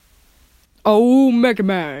Oh, Mega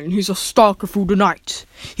Man, he's a stalker through the night.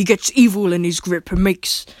 He gets evil in his grip and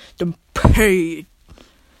makes them pay.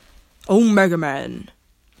 Oh, Mega Man,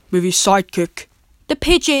 with his sidekick, the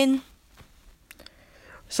pigeon.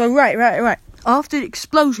 So, right. After the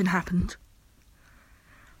explosion happened,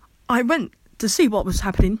 I went to see what was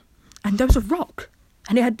happening, and there was a rock,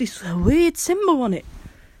 and it had this weird symbol on it.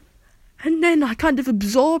 And then I kind of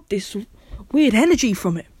absorbed this weird energy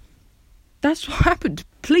from it. That's what happened.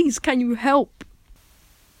 Please, can you help?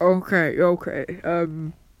 Okay.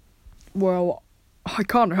 Well, I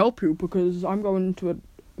can't help you because I'm going to a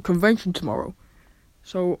convention tomorrow.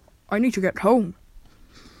 So, I need to get home.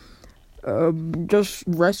 Just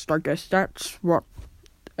rest, I guess. That's what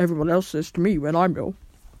everyone else says to me when I'm ill.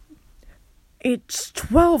 It's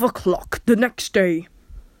 12 o'clock the next day.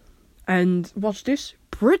 And what's this?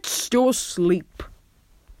 Brit's still asleep.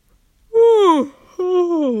 I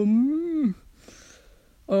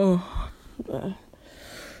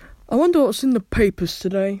wonder what's in the papers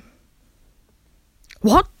today.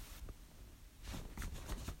 What?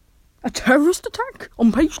 A terrorist attack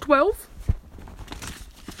on page 12?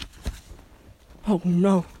 Oh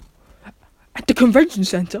no. At the convention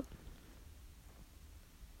centre?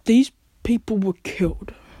 These people were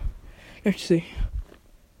killed. Let's see.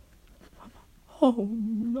 Oh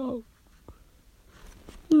no.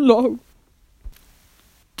 No.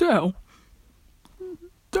 Dell.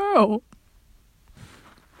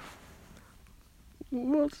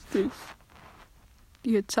 What's this?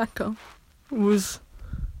 The attacker was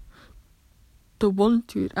the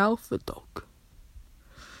wanted alpha dog.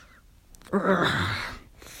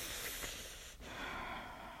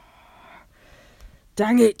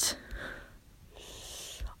 Dang it.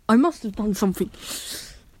 I must have done something.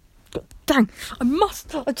 Dang,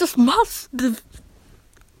 I just must have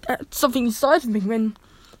something inside of me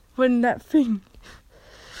when that thing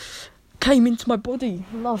came into my body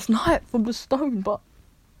last night from the stone, but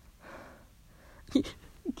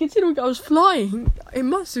considering I was flying, it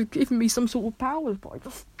must have given me some sort of powers, but I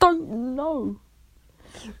just don't know.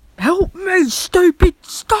 Help me, stupid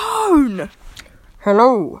stone!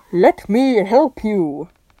 Hello, let me help you.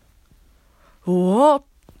 What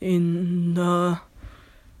in the...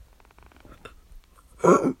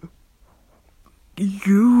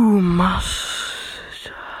 You must...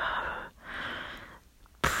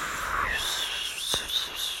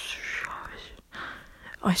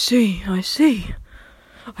 I see.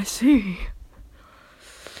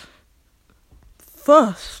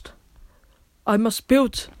 First, I must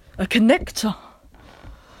build a connector.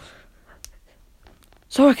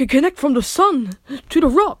 So I can connect from the sun to the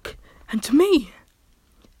rock and to me.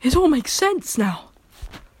 It all makes sense now.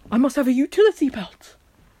 I must have a utility belt.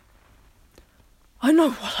 I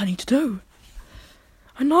know what I need to do.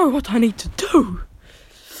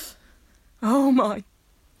 Oh my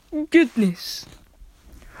goodness.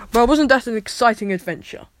 Well, wasn't that an exciting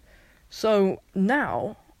adventure? So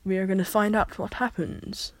now we are going to find out what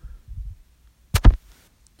happens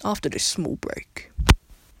after this small break.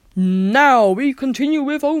 Now we continue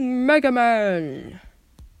with Omega Man.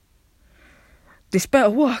 This better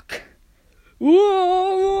work. Whoa!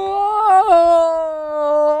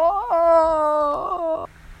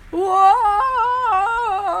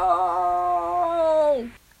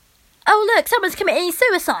 Oh look, someone's committing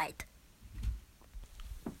suicide.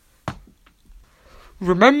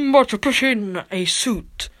 Remember to push in a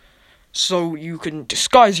suit so you can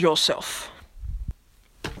disguise yourself.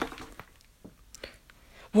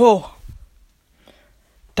 Whoa.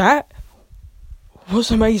 That was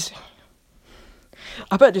amazing.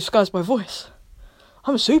 I better disguise my voice.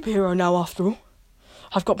 I'm a superhero now, after all.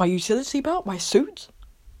 I've got my utility belt, my suit.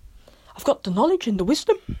 I've got the knowledge and the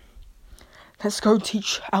wisdom. Let's go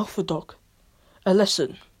teach Alpha Dog a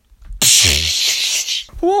lesson.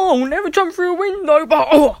 Whoa, never jump through a window, but...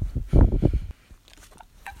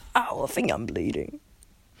 Ow, I think I'm bleeding.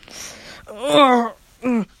 Oh,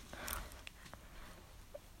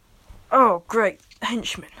 great.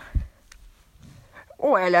 Henchman.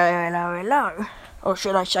 Oh, hello. Or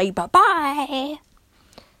should I say bye-bye?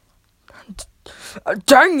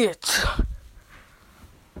 Dang it!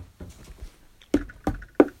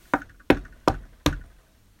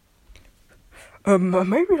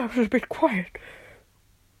 Maybe that was a bit quiet.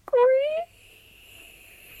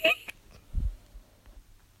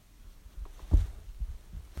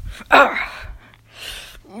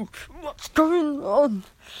 What's going on?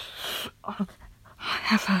 I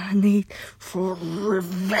have a need for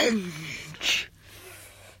revenge.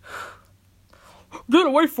 Get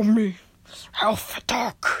away from me, Alpha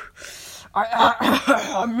Dog.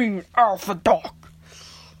 I mean Alpha Dog.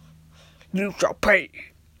 You shall pay.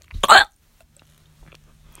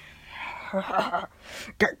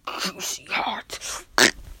 That juicy heart.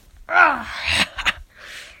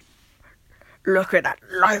 Look at that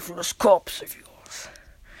lifeless corpse of yours.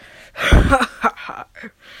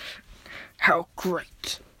 How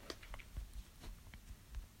great.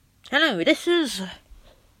 Hello, this is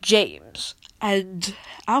James, and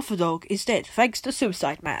Alpha Dog is dead thanks to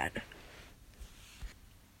Suicide Man.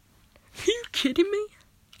 Are you kidding me?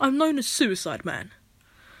 I'm known as Suicide Man.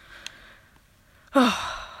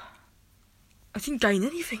 I didn't gain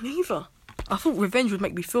anything either. I thought revenge would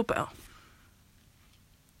make me feel better.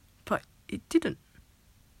 But it didn't.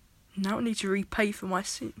 Now I need to repay for my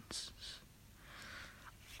sins.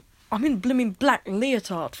 I'm in blooming black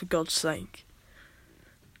leotard, for God's sake.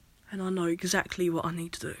 And I know exactly what I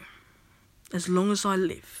need to do. As long as I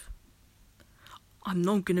live, I'm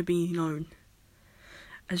not going to be known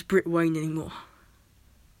as Britt Wayne anymore.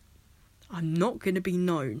 I'm not going to be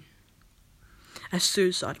known as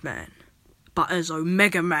Suicide Man, but as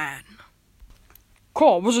Omega Man.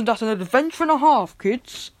 God, wasn't that an adventure and a half,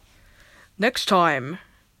 kids? Next time,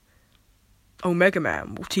 Omega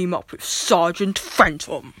Man will team up with Sergeant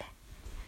Phantom.